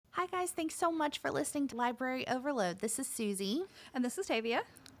guys, thanks so much for listening to Library Overload. This is Susie. And this is Tavia.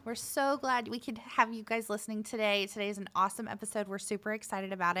 We're so glad we could have you guys listening today. Today is an awesome episode. We're super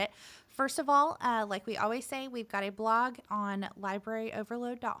excited about it. First of all, like we always say, we've got a blog on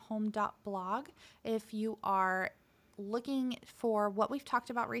libraryoverload.home.blog. If you are looking for what we've talked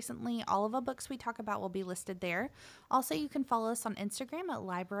about recently, all of the books we talk about will be listed there. Also, you can follow us on Instagram at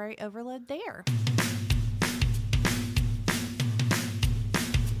Library Overload there.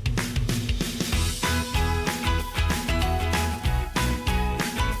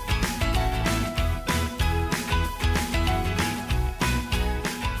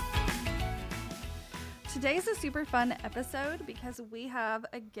 Today's a super fun episode because we have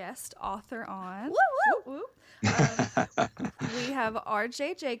a guest author on. Woo woo! Woo, we have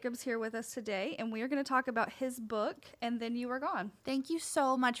RJ Jacobs here with us today, and we are going to talk about his book, And Then You Were Gone. Thank you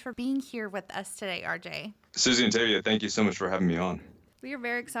so much for being here with us today, RJ. Susie and Tavia, thank you so much for having me on. We are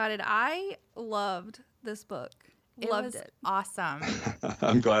very excited. I loved this book. Loved it. Awesome.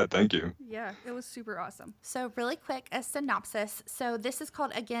 I'm glad. Thank you. Yeah, it was super awesome. So really quick, a synopsis. So this is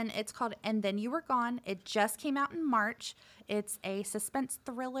called, again, it's called And Then You Were Gone. It just came out in March. It's a suspense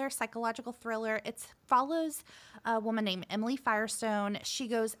thriller, psychological thriller. It follows a woman named Emily Firestone. She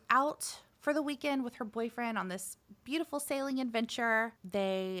goes out for the weekend with her boyfriend on this beautiful sailing adventure.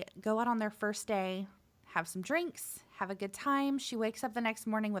 They go out on their first day, have some drinks, have a good time. She wakes up the next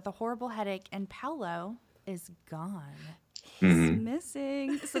morning with a horrible headache, and Paolo is gone. He's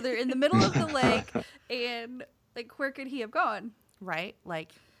missing. So they're in the middle of the lake, and like, where could he have gone? Right?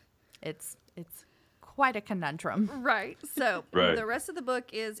 Like, it's quite a conundrum. Right. So Right. The rest of the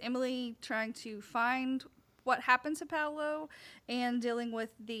book is Emily trying to find what happened to Paolo and dealing with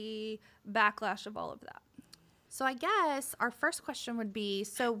the backlash of all of that. So I guess our first question would be,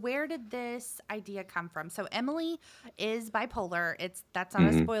 so where did this idea come from? So Emily is bipolar. That's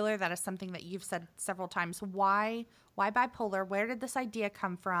not a spoiler. That is something that you've said several times. Why bipolar? Where did this idea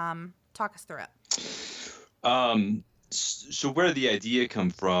come from? Talk us through it. So where did the idea come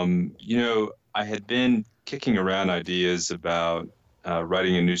from? I had been kicking around ideas about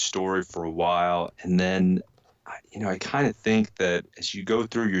writing a new story for a while, and then I kind of think that as you go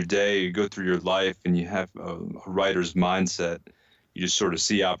through your day, you go through your life, and you have a writer's mindset, you just sort of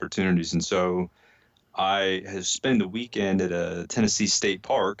see opportunities. And so I had spent the weekend at a Tennessee state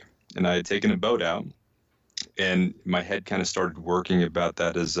park, and I had taken a boat out, and my head kind of started working about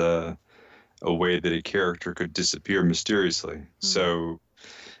that as a way that a character could disappear mysteriously. So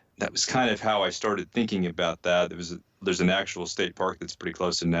that was kind of how I started thinking about that. There's an actual state park that's pretty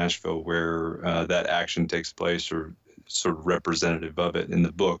close to Nashville where that action takes place, or sort of representative of it in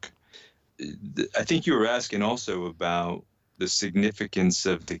the book. I think you were asking also about the significance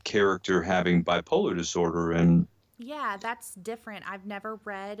of the character having bipolar disorder, and Yeah, that's different. I've never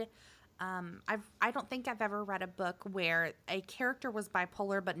read. I don't think I've ever read a book where a character was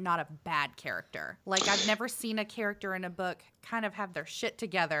bipolar, but not a bad character. Like, I've never seen a character in a book kind of have their shit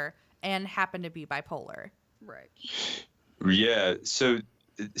together and happen to be bipolar. Right. yeah, so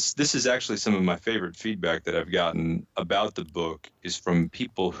this is actually some of my favorite feedback that I've gotten about the book is from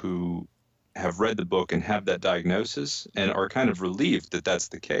people who have read the book and have that diagnosis and are kind of relieved that that's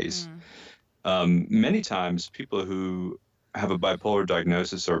the case. Many times people who have a bipolar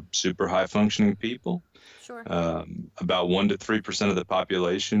diagnosis are super high functioning people. Sure. About 1% to 3% of the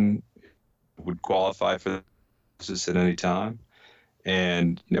population would qualify for this at any time.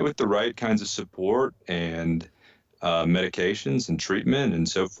 And with the right kinds of support and medications and treatment and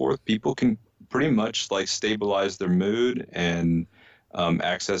so forth, people can pretty much like stabilize their mood and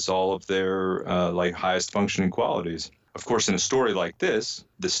access all of their like highest functioning qualities. Of course, in a story like this,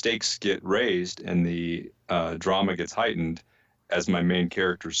 the stakes get raised and the drama gets heightened as my main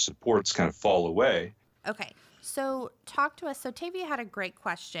character's supports kind of fall away. Okay, so talk to us. So Tavia had a great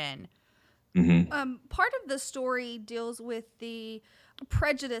question. Part of the story deals with the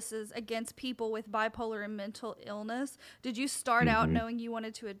prejudices against people with bipolar and mental illness. Did you start out knowing you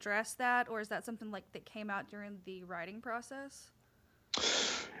wanted to address that, or is that something like that came out during the writing process?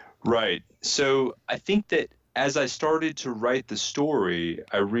 Right. So I think that as I started to write the story,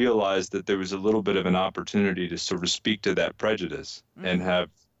 I realized that there was a little bit of an opportunity to sort of speak to that prejudice and have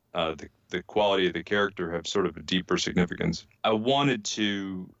the quality of the character have sort of a deeper significance. I wanted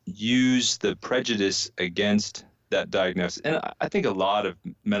to use the prejudice against that diagnosis. And I think a lot of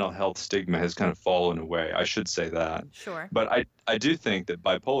mental health stigma has kind of fallen away. I should say that. Sure. But I do think that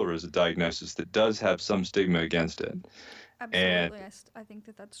bipolar is a diagnosis that does have some stigma against it. Absolutely. I think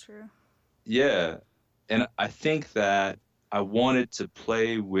that that's true. Yeah. And I think that I wanted to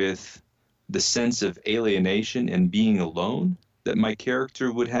play with the sense of alienation and being alone that my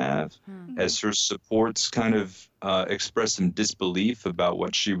character would have, as her supports kind of express some disbelief about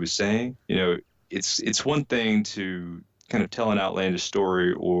what she was saying. You know, it's one thing to kind of tell an outlandish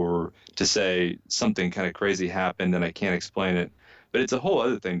story or to say something kind of crazy happened and I can't explain it. But it's a whole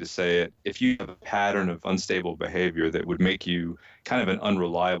other thing to say it if you have a pattern of unstable behavior that would make you kind of an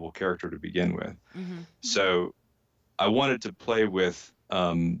unreliable character to begin with. So I wanted to play with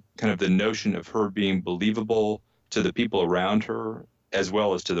kind of the notion of her being believable to the people around her as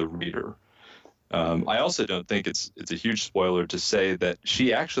well as to the reader. I also don't think it's a huge spoiler to say that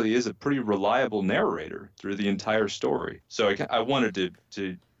she actually is a pretty reliable narrator through the entire story. So I wanted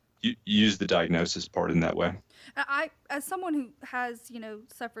to use the diagnosis part in that way. As someone who has,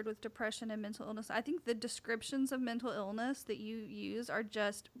 suffered with depression and mental illness, I think the descriptions of mental illness that you use are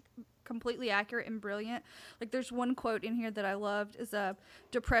just completely accurate and brilliant. Like, there's one quote in here that I loved is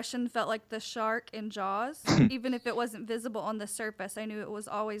depression felt like the shark in Jaws. Even if it wasn't visible on the surface, I knew it was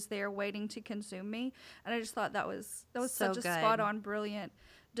always there waiting to consume me. And I just thought that was So such a good. spot on, brilliant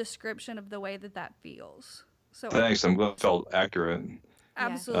description of the way that feels. So Thanks. I'm glad it felt accurate.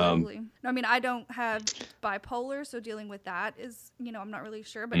 absolutely. I mean, I don't have bipolar, so dealing with that is, I'm not really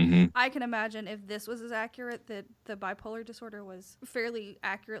sure. But I can imagine if this was as accurate, that the bipolar disorder was fairly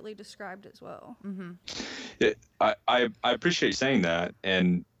accurately described as well. I appreciate you saying that.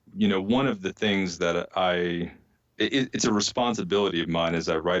 And, one of the things that it's a responsibility of mine as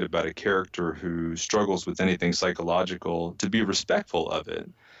I write about a character who struggles with anything psychological to be respectful of it.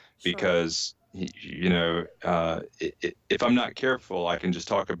 Sure. Because if I'm not careful, I can just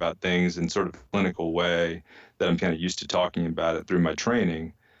talk about things in sort of a clinical way that I'm kind of used to talking about it through my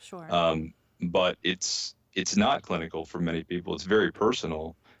training. Sure. But it's not clinical for many people. It's very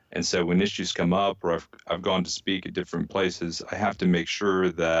personal. And so when issues come up or I've gone to speak at different places, I have to make sure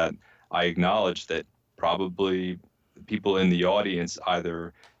that I acknowledge that probably people in the audience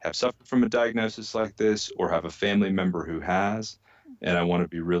either have suffered from a diagnosis like this or have a family member who has. And I want to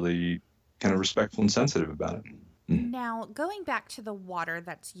be really kind of respectful and sensitive about it. Now, going back to the water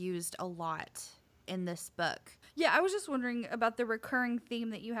that's used a lot in this book. Yeah, I was just wondering about the recurring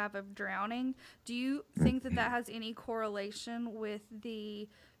theme that you have of drowning. Do you think that has any correlation with the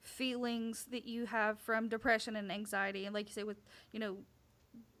feelings that you have from depression and anxiety? And like you say, with,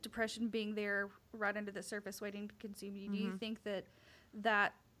 depression being there right under the surface waiting to consume you, do you think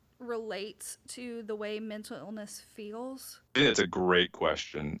that relates to the way mental illness feels? I think that's a great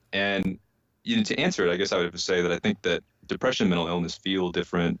question. And to answer it, I guess I would say that I think that depression and mental illness feel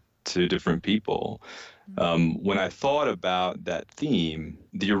different to different people. When I thought about that theme,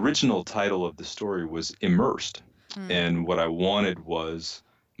 the original title of the story was Immersed. And what I wanted was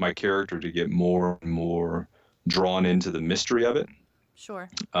my character to get more and more drawn into the mystery of it. Sure.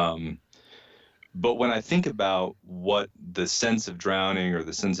 But when I think about what the sense of drowning or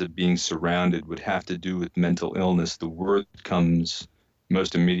the sense of being surrounded would have to do with mental illness, the word that comes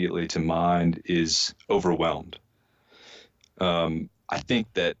most immediately to mind is overwhelmed. I think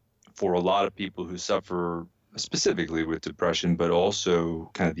that for a lot of people who suffer specifically with depression, but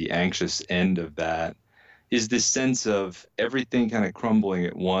also kind of the anxious end of that, is this sense of everything kind of crumbling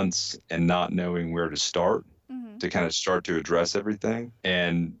at once and not knowing where to start. To kind of start to address everything.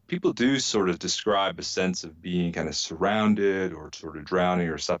 And people do sort of describe a sense of being kind of surrounded or sort of drowning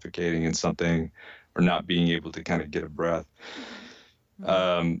or suffocating in something or not being able to kind of get a breath.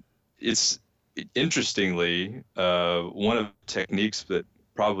 It's interestingly, one of the techniques that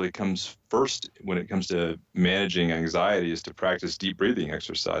probably comes first when it comes to managing anxiety is to practice deep breathing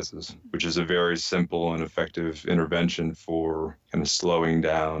exercises, which is a very simple and effective intervention for kind of slowing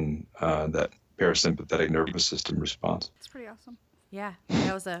down that parasympathetic nervous system response. It's pretty awesome. Yeah,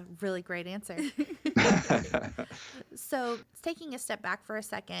 that was a really great answer. So, taking a step back for a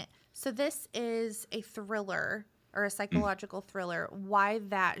second. So, this is a thriller or a psychological thriller. Why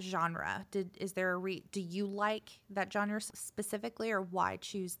that genre? Do you like that genre specifically, or why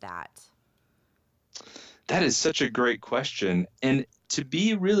choose that? That is such a great question. And to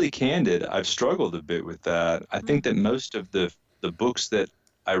be really candid, I've struggled a bit with that. I think that most of the books that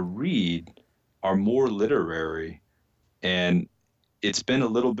I read are more literary, and it's been a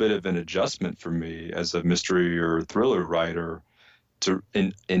little bit of an adjustment for me as a mystery or thriller writer to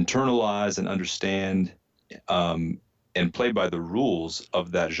internalize and understand and play by the rules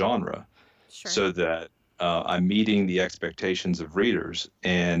of that genre. Sure. So that I'm meeting the expectations of readers.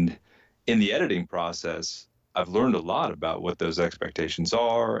 And in the editing process, I've learned a lot about what those expectations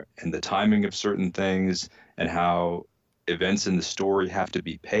are and the timing of certain things and how events in the story have to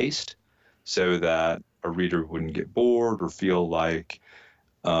be paced so that a reader wouldn't get bored or feel like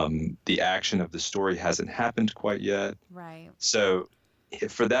the action of the story hasn't happened quite yet. Right. So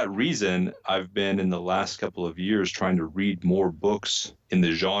for that reason, I've been in the last couple of years trying to read more books in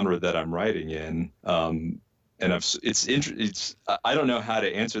the genre that I'm writing in. And I don't know how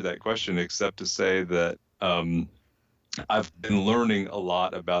to answer that question except to say that I've been learning a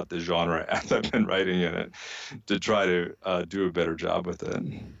lot about the genre as I've been writing in it to try to do a better job with it.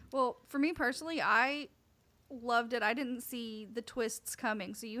 Well, for me personally, I loved it. I didn't see the twists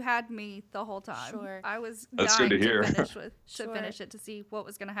coming, so you had me the whole time. Sure. I was That's dying good to hear. to finish it to see what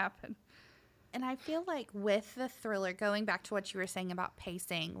was going to happen. And I feel like with the thriller, going back to what you were saying about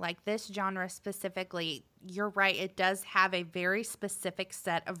pacing, like this genre specifically, you're right, it does have a very specific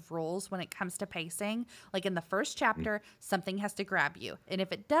set of rules when it comes to pacing. Like in the first chapter, something has to grab you. And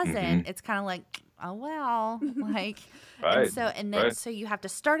if it doesn't, it's kind of like, oh, well, like, Right, and then so you have to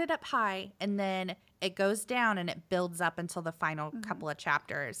start it up high and then it goes down and it builds up until the final couple of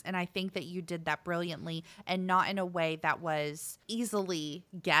chapters. And I think that you did that brilliantly and not in a way that was easily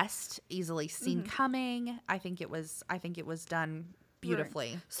guessed, easily seen coming. I think it was done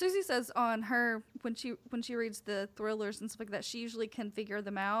beautifully. Right. Susie says on her when she reads the thrillers and stuff like that, she usually can figure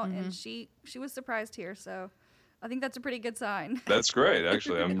them out, and she was surprised here. So I think that's a pretty good sign. That's great,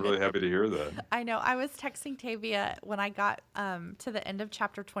 actually. I'm really happy to hear that. I know. I was texting Tavia when I got to the end of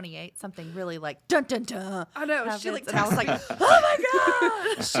chapter 28, something really like dun dun dun. I know. happens, She like and I was like, oh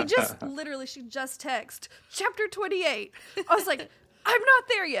my god! she just text chapter 28. I was like, I'm not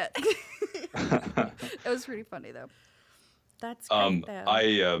there yet. It was pretty funny though. That's great though.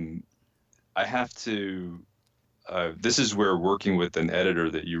 I have to. This is where working with an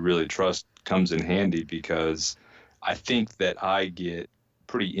editor that you really trust comes in handy, because I think that I get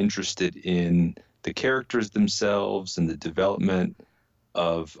pretty interested in the characters themselves and the development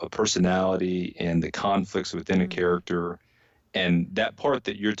of a personality and the conflicts within a character. And that part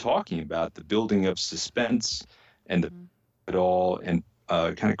that you're talking about, the building of suspense and it all, and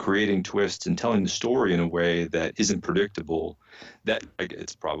kind of creating twists and telling the story in a way that isn't predictable, that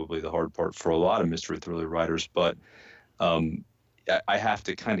it's probably the hard part for a lot of mystery thriller writers. But I have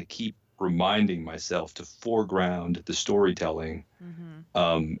to kind of keep reminding myself to foreground the storytelling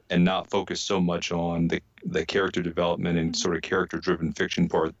and not focus so much on the character development and sort of character-driven fiction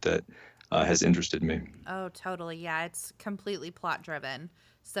part that has interested me. Oh, totally. Yeah, it's completely plot-driven.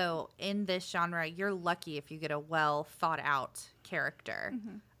 So in this genre, you're lucky if you get a well thought out character.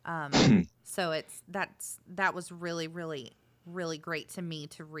 So that was really, really, really great to me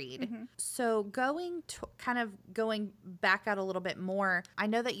to read. So going back out a little bit more, I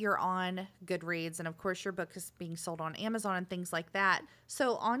know that you're on Goodreads, and of course your book is being sold on Amazon and things like that.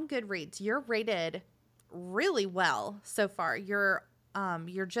 So on Goodreads, you're rated really well so far. You're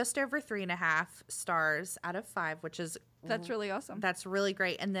just over 3.5 stars out of 5, which is That's really awesome. That's really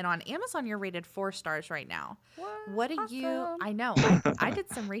great. And then on Amazon, you're rated 4 stars right now. What do awesome. you? I know. I did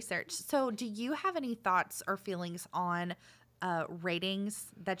some research. So, do you have any thoughts or feelings on ratings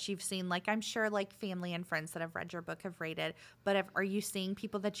that you've seen? Like, I'm sure, like family and friends that have read your book have rated. But are you seeing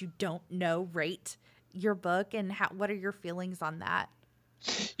people that you don't know rate your book? And what are your feelings on that?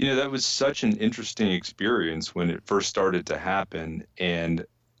 You know, that was such an interesting experience when it first started to happen. And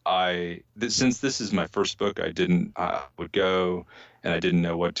since this is my first book, I would go and I didn't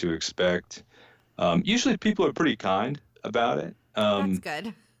know what to expect. Usually people are pretty kind about it. That's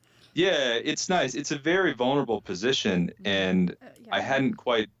good. Yeah, it's nice. It's a very vulnerable position, and yeah. I hadn't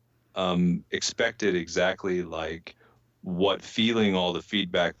quite expected exactly like what feeling all the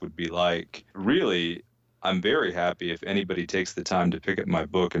feedback would be like. Really, I'm very happy if anybody takes the time to pick up my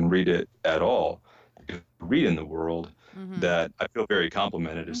book and read it at all. Read in the world, that I feel very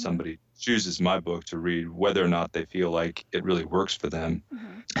complimented if somebody chooses my book to read, whether or not they feel like it really works for them.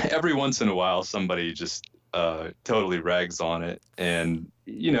 Every once in a while, somebody just totally rags on it, and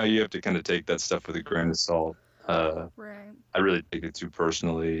you have to kind of take that stuff with a grain of salt. Right. I really take it too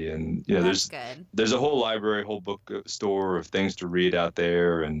personally, and That's good. there's a whole library, whole bookstore of things to read out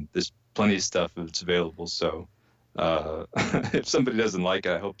there, and there's plenty of stuff that's available. So if somebody doesn't like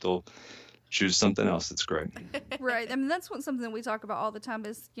it, I hope they'll choose something else. That's great. Right. I mean, that's something we talk about all the time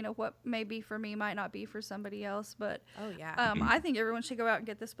is, what may be for me might not be for somebody else. But Oh yeah. I think everyone should go out and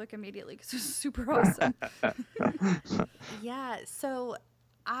get this book immediately because it's super awesome. Yeah. So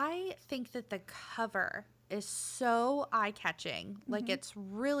I think that the cover is so eye-catching. Like, it's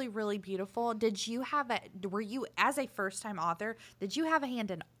really, really beautiful. Were you, as a first-time author, did you have a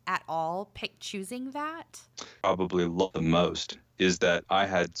hand in at all choosing that? Probably love the most is that I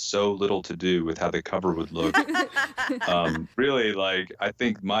had so little to do with how the cover would look. Really, like, I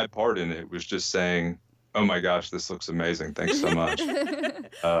think my part in it was just saying, oh my gosh, this looks amazing. Thanks so much.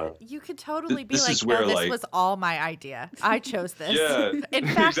 Uh, You could totally be this like, is no, where this like, was all my idea. I chose this. yeah, In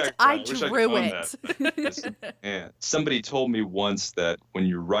fact, exactly. I I wish I could drew own it. that. But listen, man, somebody told me once that when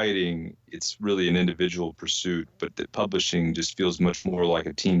you're writing, it's really an individual pursuit, but that publishing just feels much more like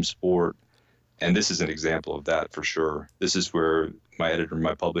a team sport. And this is an example of that for sure. This is where my editor and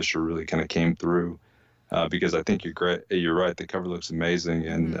my publisher really kind of came through. Because I think you're great. You're right. The cover looks amazing,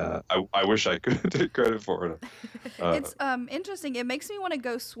 and I wish I could take credit for it. It's interesting. It makes me want to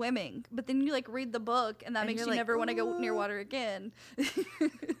go swimming, but then you like read the book, and that And makes you're you like, never want to go near "Ooh." water again.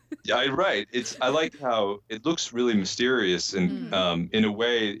 Yeah, right. I like how it looks really mysterious, and Mhm. in a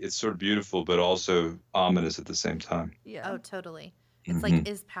way, it's sort of beautiful, but also ominous at the same time. Yeah. Oh, totally. It's Mhm. like,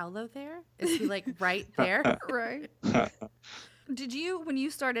 is Paolo there? Is he like right there? Right. Did you, when you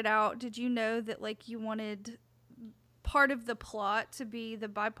started out, did you know that like you wanted part of the plot to be the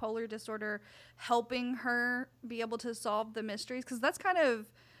bipolar disorder helping her be able to solve the mysteries? Because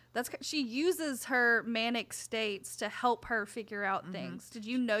she uses her manic states to help her figure out things. Did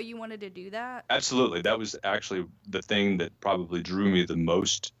you know you wanted to do that? Absolutely. That was actually the thing that probably drew me the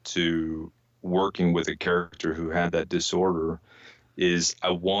most to working with a character who had that disorder is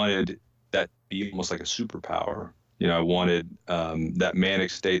I wanted that to be almost like a superpower. I wanted that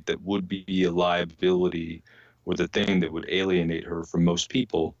manic state that would be a liability or the thing that would alienate her from most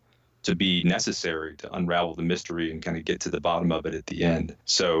people to be necessary to unravel the mystery and kind of get to the bottom of it at the end.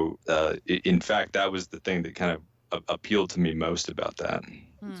 So, in fact, that was the thing that kind of appealed to me most about that.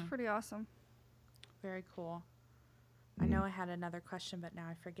 It's pretty awesome. Very cool. I know I had another question, but now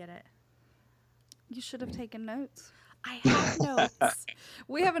I forget it. You should have taken notes. I have notes.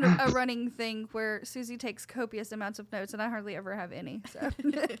 We have a running thing where Susie takes copious amounts of notes, and I hardly ever have any. So.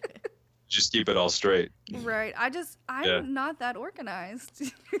 Just keep it all straight. Right. I'm Yeah. not that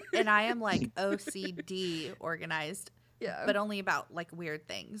organized. And I am like OCD organized, Yeah. but only about like weird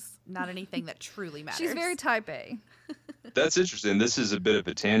things, not anything that truly matters. She's very type A. That's interesting. This is a bit of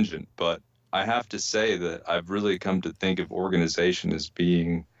a tangent, but I have to say that I've really come to think of organization as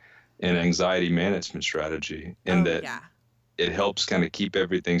being an anxiety management strategy, in that yeah. it helps kind of keep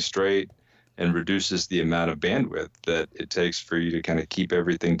everything straight and reduces the amount of bandwidth that it takes for you to kind of keep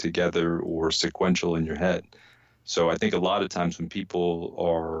everything together or sequential in your head. So I think a lot of times when people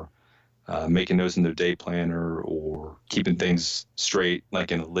are making notes in their day planner or keeping things straight,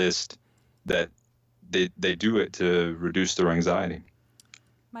 like in a list, that they do it to reduce their anxiety.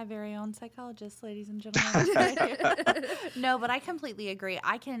 My very own psychologist, ladies and gentlemen. No, but I completely agree.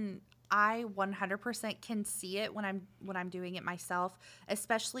 I 100% can see it when I'm doing it myself,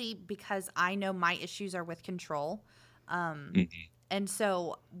 especially because I know my issues are with control. And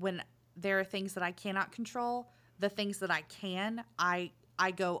so when there are things that I cannot control, the things that I can, I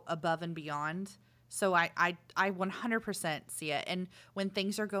go above and beyond. So I 100% see it. And when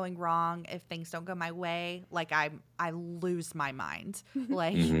things are going wrong, if things don't go my way, like I lose my mind.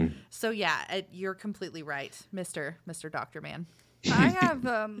 Like, so yeah, you're completely right, Mr. Dr. Man. I have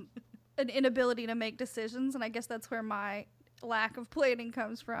an inability to make decisions, and I guess that's where my lack of planning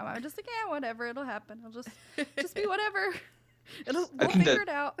comes from. I'm just like, yeah, whatever, it'll happen. I'll just be whatever. We'll figure it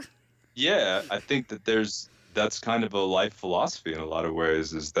out. Yeah, I think that that's kind of a life philosophy in a lot of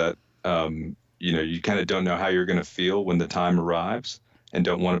ways, is that you kind of don't know how you're going to feel when the time arrives, and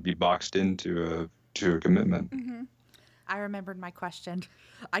don't want to be boxed into a commitment. Mm-hmm. I remembered my question.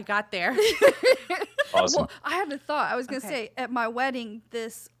 I got there. Awesome. Well, I had a thought. I was going to Okay. say, at my wedding,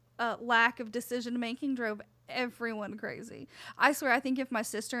 this lack of decision making drove everyone crazy. I swear, I think if my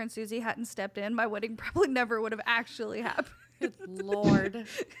sister and Susie hadn't stepped in, my wedding probably never would have actually happened. Lord.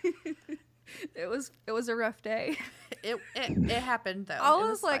 It was a rough day. It happened though. I It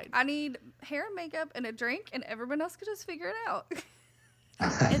was like, fine. I need hair and makeup and a drink, and everyone else could just figure it out.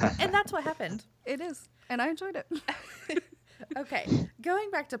 and that's what happened. It is, and I enjoyed it. Okay,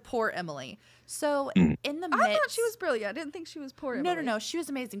 going back to poor Emily. So in the midst, I thought she was brilliant. I didn't think she was poor. no, Emily. she was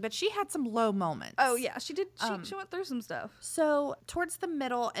amazing, but she had some low moments. Oh yeah, she did. She went through some stuff. So towards the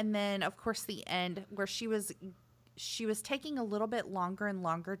middle, and then of course the end, where she was taking a little bit longer and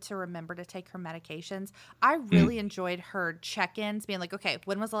longer to remember to take her medications. I really enjoyed her check-ins, being like, okay,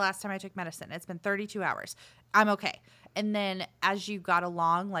 when was the last time I took medicine? It's been 32 hours. I'm okay. And then as you got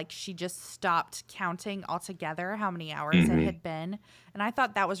along, like she just stopped counting altogether how many hours it had been. And I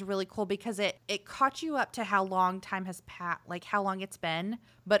thought that was really cool because it caught you up to how long time has passed, like how long it's been,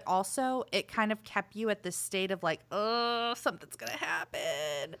 but also it kind of kept you at this state of like, oh, something's going to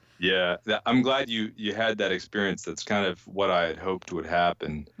happen. Yeah, I'm glad you had that experience. That's kind of what I had hoped would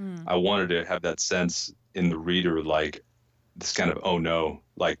happen. I wanted to have that sense in the reader, like this kind of, oh no,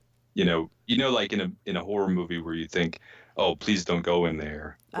 like like in a horror movie where you think, oh, please don't go in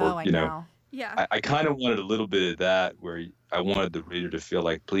there, Oh, or I know. Yeah. I kind of wanted a little bit of that where I wanted the reader to feel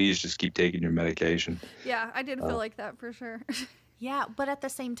like, please just keep taking your medication. Yeah, I did feel like that for sure. Yeah, but at the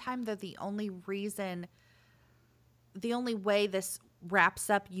same time, though, the only way this wraps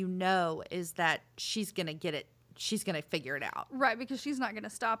up, is that she's going to get it. She's going to figure it out. Right, because she's not going to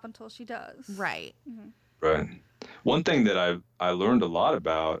stop until she does. Right. Right. One thing that I learned a lot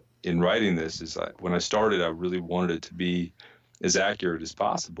about in writing this is when I started, I really wanted it to be as accurate as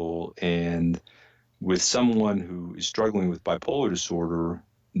possible. And with someone who is struggling with bipolar disorder,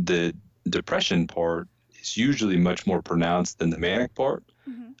 the depression part is usually much more pronounced than the manic part.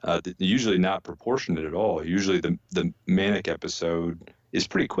 Usually not proportionate at all. Usually the manic episode is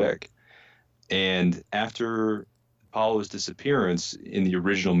pretty quick. And after Paulo's disappearance in the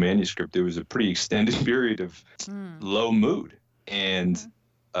original manuscript, there was a pretty extended period of low mood. And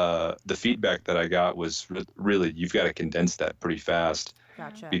the feedback that I got was really, you've got to condense that pretty fast.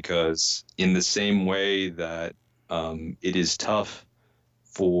 Gotcha. Because in the same way that it is tough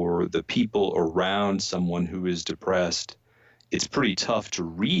for the people around someone who is depressed, it's pretty tough to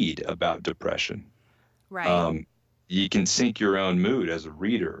read about depression. Right. You can sink your own mood as a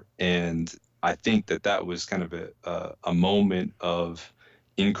reader. And I think that was kind of a moment of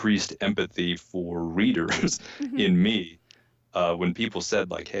increased empathy for readers in me when people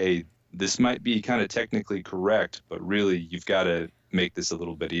said, like, hey, this might be kind of technically correct, but really you've got to make this a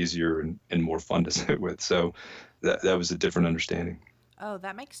little bit easier and more fun to sit with. So that was a different understanding. Oh,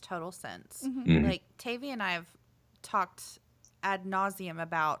 that makes total sense. Mhm. Like, Tavy and I have talked ad nauseum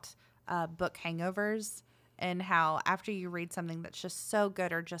about book hangovers and how after you read something that's just so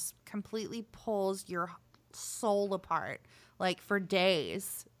good or just completely pulls your soul apart, like for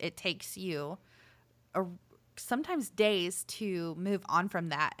days, it takes you sometimes days to move on from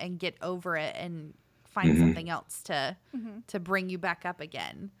that and get over it and find something else to bring you back up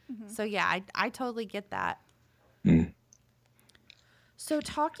again. So yeah, I totally get that. So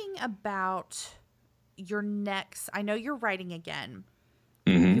talking about your next, I know you're writing again.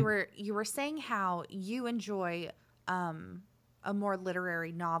 You were saying how you enjoy a more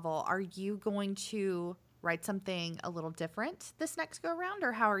literary novel. Are you going to write something a little different this next go around,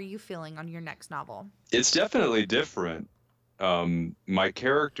 or how are you feeling on your next novel? It's definitely different. My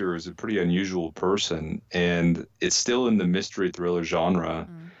character is a pretty unusual person, and it's still in the mystery thriller genre.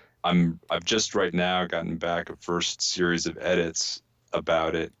 I've just right now gotten back a first series of edits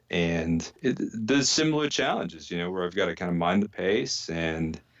about it, and there's similar challenges, where I've got to kind of mind the pace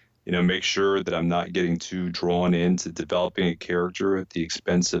and, make sure that I'm not getting too drawn into developing a character at the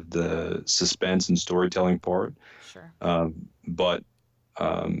expense of the suspense and storytelling part. Sure. But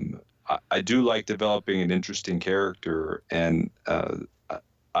I do like developing an interesting character, and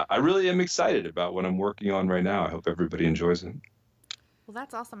I really am excited about what I'm working on right now. I hope everybody enjoys it. Well,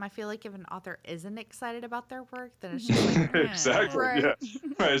 that's awesome. I feel like if an author isn't excited about their work, then it's just like, Exactly. Right. Yeah.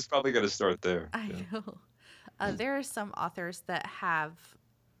 Right. It's probably got to start there. I Yeah. know. There are some authors that have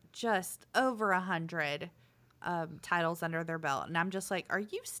just over 100 titles under their belt, and I'm just like, are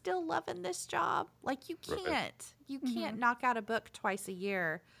you still loving this job? Like, you can't knock out a book twice a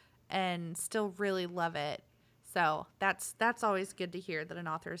year and still really love it. So that's always good to hear that an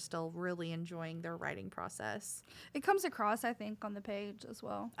author is still really enjoying their writing process. It comes across, I think, on the page as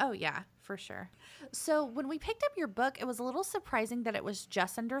well. Oh, yeah, for sure. So when we picked up your book, it was a little surprising that it was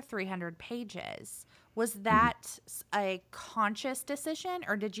just under 300 pages. Was that a conscious decision,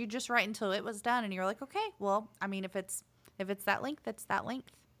 or did you just write until it was done and you're like, okay, well, I mean, if it's that length, it's that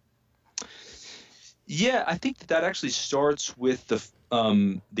length? Yeah, I think that actually starts with the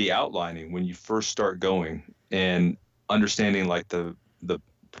outlining when you first start going and understanding like the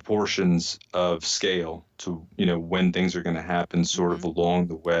proportions of scale to when things are going to happen sort of along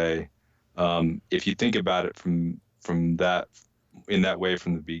the way. If you think about it from that in that way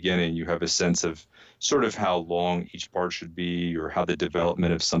from the beginning, you have a sense of sort of how long each part should be, or how the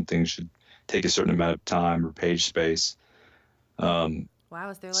development of something should take a certain amount of time or page space. Wow,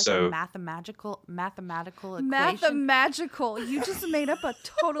 is there like a mathematical equation? Mathemagical. You just made up a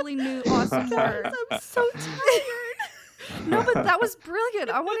totally new awesome word. I'm so tired. No, but that was brilliant.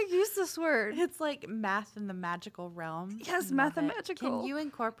 I want to use this word. It's like math in the magical realm. Yes, Love it. mathemagical. Can you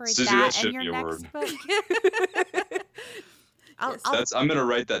incorporate Susie, that that should in your be a next word. book? I'm going to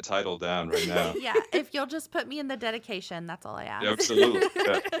write that title down right now. Yeah, if you'll just put me in the dedication, that's all I ask. Absolutely.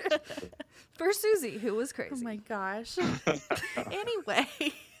 Yeah. For Susie, who was crazy. Oh my gosh. Anyway.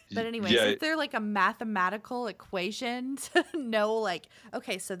 But anyway, Yeah. is there like a mathematical equation to know, like,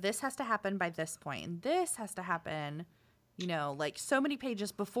 okay, so this has to happen by this point, and this has to happen, like so many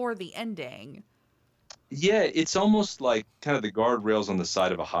pages before the ending. Yeah, it's almost like kind of the guardrails on the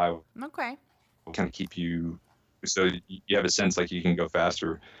side of a highway Okay. kind of keep you, so you have a sense like you can go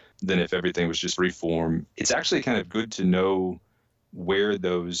faster than if everything was just free form. It's actually kind of good to know where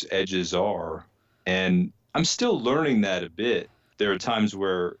those edges are, and I'm still learning that a bit. There are times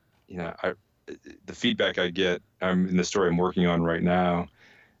where the feedback I get, I'm in the story I'm working on right now,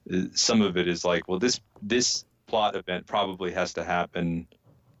 some of it is like, well, this plot event probably has to happen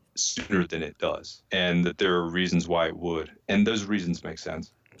sooner than it does, and that there are reasons why it would, and those reasons make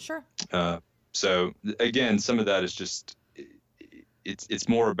sense. Sure. So again, some of that is just it's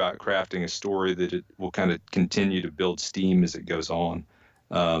more about crafting a story that it will kind of continue to build steam as it goes on.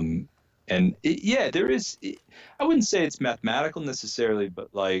 There is, I wouldn't say it's mathematical necessarily,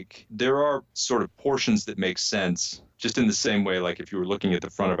 but like there are sort of portions that make sense, just in the same way, like if you were looking at the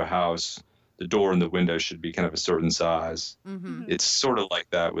front of a house, the door and the window should be kind of a certain size. Mm-hmm. It's sort of like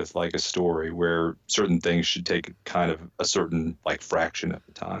that with like a story where certain things should take kind of a certain like fraction at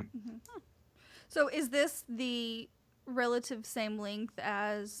the time. Mm-hmm. So is this the relative same length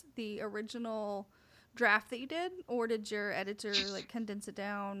as the original draft that you did, or did your editor like condense it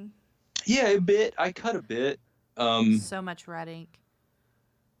down? Yeah, a bit. I cut a bit. So much red ink.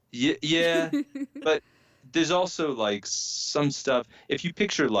 Yeah, but there's also like some stuff. If you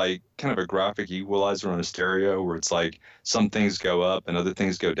picture like kind of a graphic equalizer on a stereo where it's like some things go up and other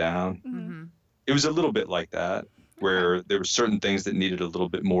things go down, Mm-hmm. it was a little bit like that, where there were certain things that needed a little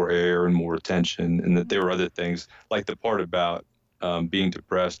bit more air and more attention, and that there were other things, like the part about being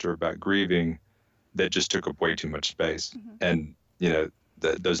depressed or about grieving, that just took up way too much space, and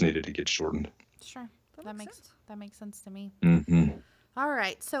those needed to get shortened. Sure. That makes sense to me. Mm-hmm. All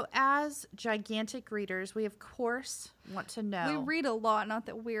right. So as gigantic readers, we of course want to know. We read a lot, not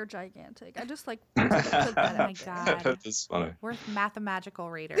that we're gigantic. I just like to put that Oh out my there. God. That's funny. We're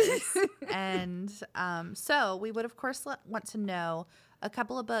mathematical readers. And so we would, of course, want to know a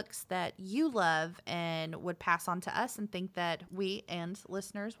couple of books that you love and would pass on to us and think that we and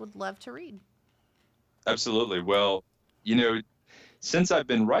listeners would love to read. Absolutely. Well, since I've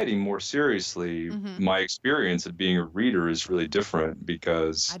been writing more seriously, my experience of being a reader is really different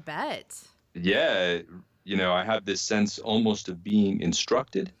because, I bet. I have this sense almost of being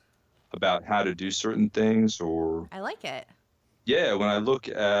instructed about how to do certain things, or I like it. yeah, when I look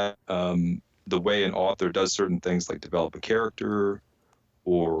at the way an author does certain things, like develop a character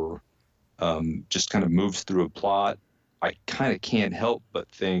or just kind of moves through a plot, I kind of can't help but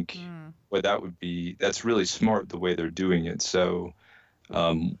think, well, that's really smart the way they're doing it. So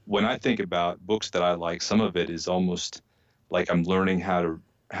when I think about books that I like, some of it is almost like I'm learning how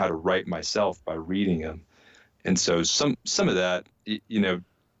to write myself by reading them. And so some of that,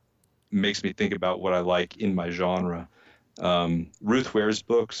 makes me think about what I like in my genre. Ruth Ware's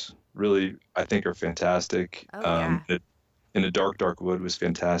books really, I think, are fantastic. Oh, yeah. In a Dark, Dark Wood was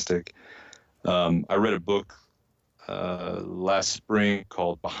fantastic. I read a book last spring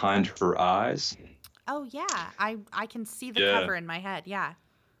called Behind Her Eyes. Oh, yeah. I can see the cover in my head. Yeah.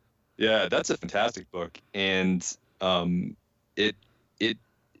 Yeah, that's a fantastic book. And it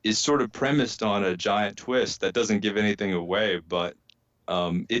is sort of premised on a giant twist that doesn't give anything away, but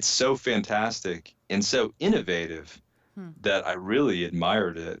it's so fantastic and so innovative that I really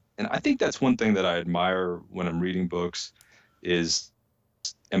admired it. And I think that's one thing that I admire when I'm reading books is,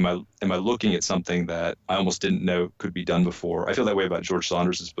 am I looking at something that I almost didn't know could be done before? I feel that way about George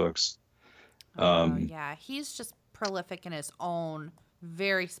Saunders' books. Yeah, he's just prolific in his own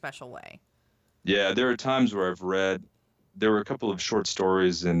very special way. Yeah, there are times where there were a couple of short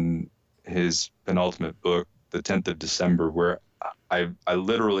stories in his penultimate book, The 10th of December, where I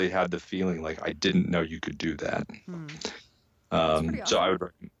literally had the feeling like I didn't know you could do that. Awesome. So I would,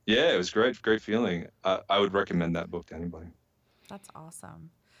 it was great feeling. I would recommend that book to anybody. That's awesome.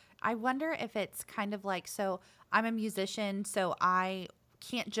 I wonder if it's kind of like, so I'm a musician, so I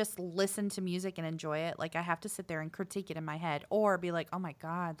can't just listen to music and enjoy it. Like I have to sit there and critique it in my head or be like, oh my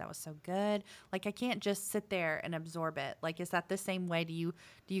God, that was so good. Like I can't just sit there and absorb it. Like, is that the same way? Do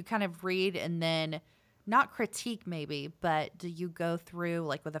you kind of read and then not critique maybe, but do you go through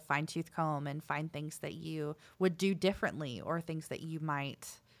like with a fine tooth comb and find things that you would do differently or things that you might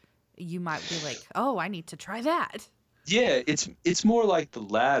be like, oh, I need to try that? Yeah, it's more like the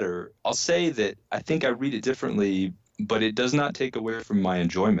latter. I'll say that I think I read it differently, but it does not take away from my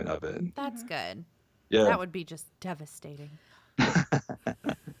enjoyment of it. That's good. Yeah. That would be just devastating.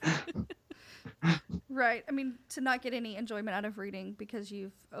 Right. I mean, to not get any enjoyment out of reading because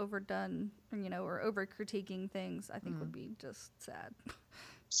you've overdone, or over critiquing things, I think would be just sad.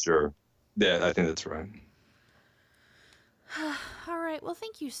 Sure. Yeah, I think that's right. All right. Well,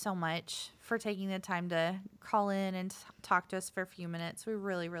 thank you so much for taking the time to call in and talk to us for a few minutes. We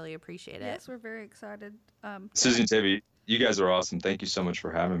really, really appreciate it. Yes, we're very excited. Susan, Tabby, you guys are awesome. Thank you so much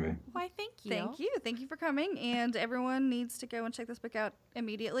for having me. Why, thank you. Thank you. Thank you for coming. And everyone needs to go and check this book out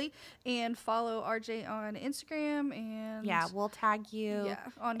immediately and follow RJ on Instagram and Yeah, we'll tag you. yeah,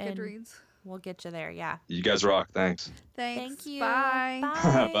 on and Goodreads. We'll get you there. Yeah. You guys rock. Thanks. Thanks. Thank you. Bye.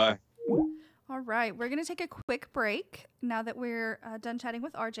 Bye. All right. We're going to take a quick break now that we're done chatting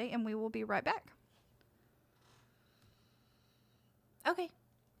with RJ, and we will be right back. Okay.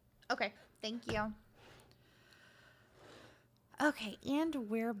 Okay. Thank you. Okay, and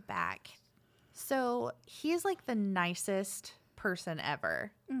we're back. So he's like the nicest person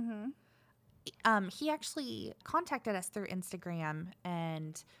ever. He actually contacted us through Instagram,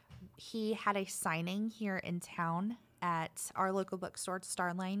 and he had a signing here in town at our local bookstore,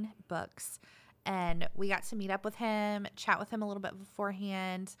 Starline Books. And we got to meet up with him, chat with him a little bit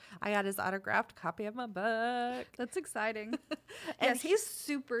beforehand. I got his autographed copy of my book. That's exciting. And Yes, he's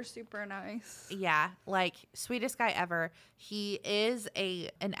super, super nice. Yeah, like sweetest guy ever. He is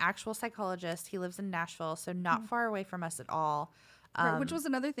an actual psychologist. He lives in Nashville, so not far away from us at all. Right, which was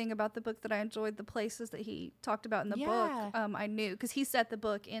another thing about the book that I enjoyed. The places that he talked about in the Yeah. book, I knew because he set the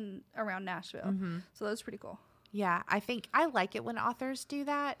book in around Nashville. So that was pretty cool. Yeah, I think I like it when authors do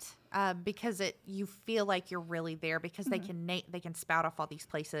that because you feel like you're really there because they can spout off all these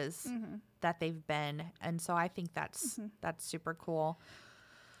places that they've been, and so I think that's super cool.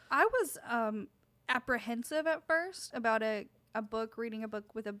 I was apprehensive at first about reading a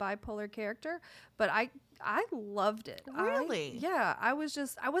book with a bipolar character, but I loved it. Really? I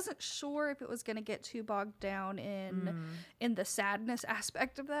wasn't sure if it was going to get too bogged down in the sadness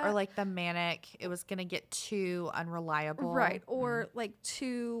aspect of that. Or like the manic, it was gonna get too unreliable, Right, or like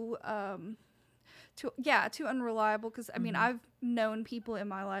too unreliable because I mean I've known people in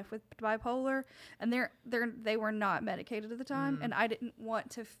my life with bipolar and they were not medicated at the time and I didn't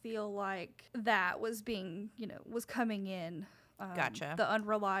want to feel like that was being was coming in Gotcha. the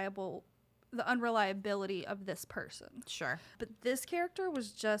unreliability of this person. Sure. But this character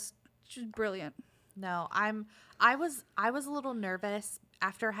was just brilliant. No, I was a little nervous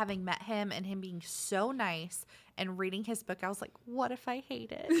after having met him and him being so nice and reading his book. I was like, what if I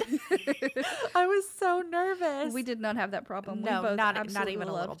hate it? I was so nervous. We did not have that problem. No, we both not absolutely even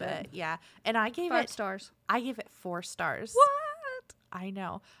a little loved bit. it. Yeah. And I gave 5 it stars. I gave it 4 stars. What? I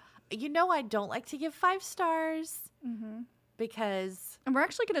know. I don't like to give 5 stars because And we're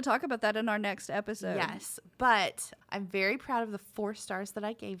actually going to talk about that in our next episode. yes, but I'm very proud of the 4 stars that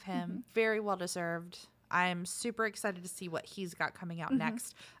I gave him. Very well deserved. I'm super excited to see what he's got coming out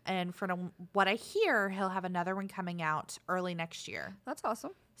next. And from what I hear, he'll have another one coming out early next year. That's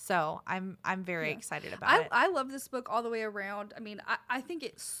awesome. So I'm very excited about it. I love this book all the way around. I mean, I think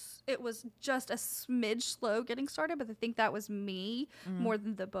it was just a smidge slow getting started, but I think that was me more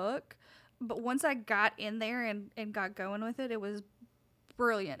than the book. But once I got in there and got going with it, it was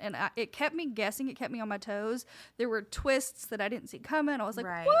brilliant. And it kept me guessing. It kept me on my toes. There were twists that I didn't see coming. I was like,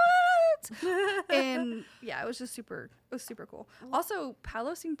 Right. what? And yeah, it was super cool. Also,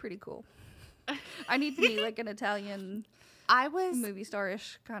 Paolo seemed pretty cool. I need to be like an Italian I was movie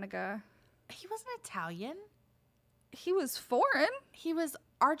star-ish kind of guy. he wasn't Italian. He was foreign. He was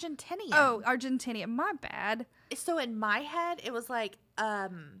Argentinian. Oh, Argentinian. My bad. So in my head, it was like,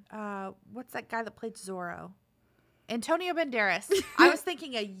 what's that guy that played Zorro? Antonio Banderas. I was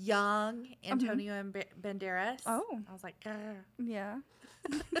thinking a young Antonio Banderas. Oh. I was like, "Grr." Yeah.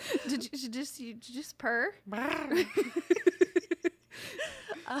 Did you just purr?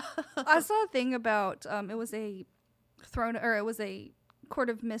 I saw a thing about it was a Court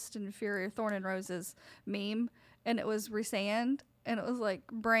of Mist and Fury, Thorn and Roses meme, and it was Rhysand, and it was like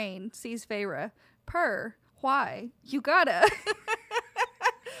brain sees Feyre, purr. Why? You gotta.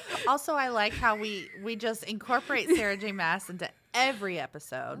 Also, I like how we just incorporate Sarah J. Maas into every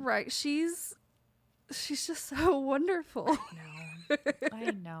episode. Right. She's just so wonderful.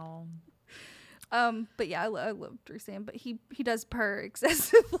 I know. But yeah, I love Rhysand, but he does purr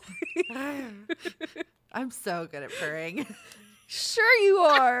excessively. I'm so good at purring. Sure you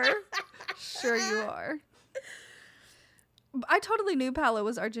are. Sure you are. I totally knew Paolo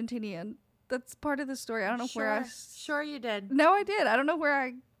was Argentinian. That's part of the story. I don't know where I... Sure you did. No, I did. I don't know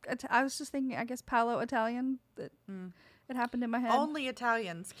where I was just thinking, I guess Paolo Italian. That it happened in my head. Only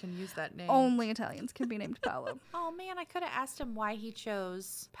Italians can use that name. Only Italians can be named Paolo. Oh man, I could have asked him why he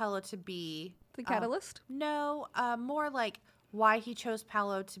chose Paolo to be The catalyst? No, more like why he chose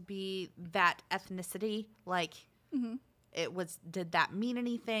Paolo to be that ethnicity. Like, did that mean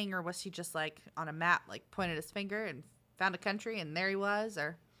anything, or was he just like on a map, like pointed his finger and found a country and there he was,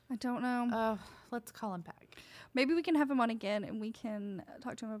 or I don't know. oh, let's call him back. Maybe we can have him on again and we can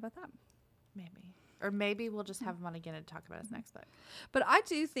talk to him about that. Maybe. Or maybe we'll just have him on again and talk about his next book. But I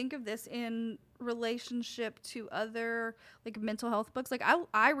do think of this in relationship to other like mental health books. Like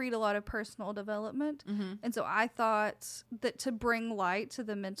I read a lot of personal development. And so I thought that to bring light to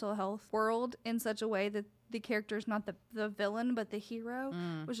the mental health world in such a way that the character is not the villain but the hero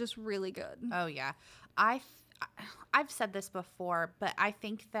was just really good. Oh yeah. I've said this before, but I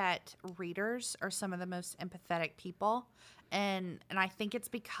think that readers are some of the most empathetic people, and I think it's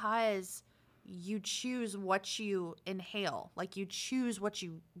because you choose what you inhale. Like you choose what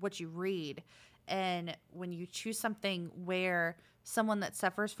you read, and when you choose something where someone that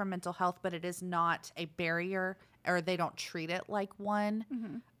suffers from mental health but it is not a barrier or they don't treat it like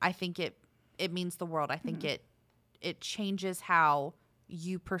one, I think it means the world. I think it changes how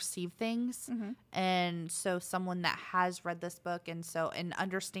you perceive things. And so someone that has read this book and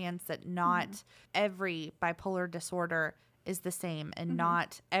understands that not every bipolar disorder is the same, and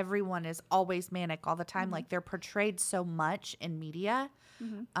not everyone is always manic all the time. Like they're portrayed so much in media.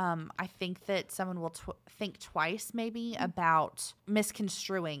 I think that someone will think twice maybe about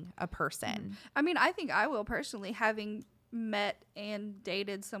misconstruing a person. I mean, I think I will personally, having met and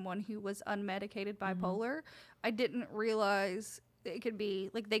dated someone who was unmedicated bipolar. I didn't realize it could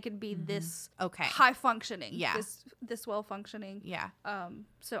be like they could be this high functioning, this well functioning.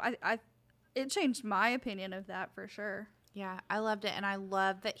 So I it changed my opinion of that for sure. Yeah, I loved it, and I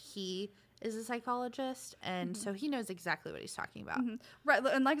love that he is a psychologist, and so he knows exactly what he's talking about. Right,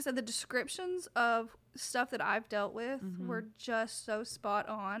 and like I said, the descriptions of stuff that I've dealt with were just so spot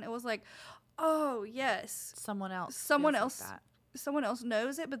on. It was like, oh yes, someone else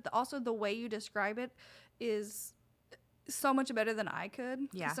knows it, but also the way you describe it is so much better than I could.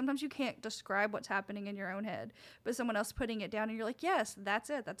 Yeah. Sometimes you can't describe what's happening in your own head, but someone else putting it down and you're like, yes, that's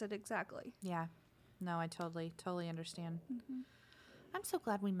it exactly. Yeah. No, I totally understand. I'm so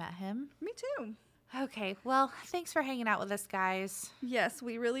glad we met him. Me too. Okay, well, thanks for hanging out with us, guys. Yes,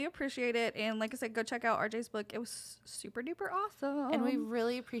 we really appreciate it. And like I said, go check out RJ's book. It was super duper awesome. And we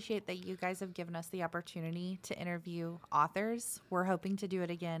really appreciate that you guys have given us the opportunity to interview authors. We're hoping to do it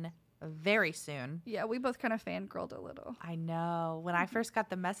again very soon. Yeah, we both kind of fangirled a little. I know. When I first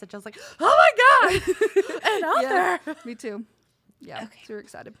got the message, I was like, oh my God, an author. Yeah, me too. Yeah, okay. Super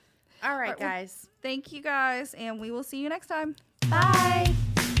excited. All right, guys. Well, thank you guys, and we will see you next time. Bye.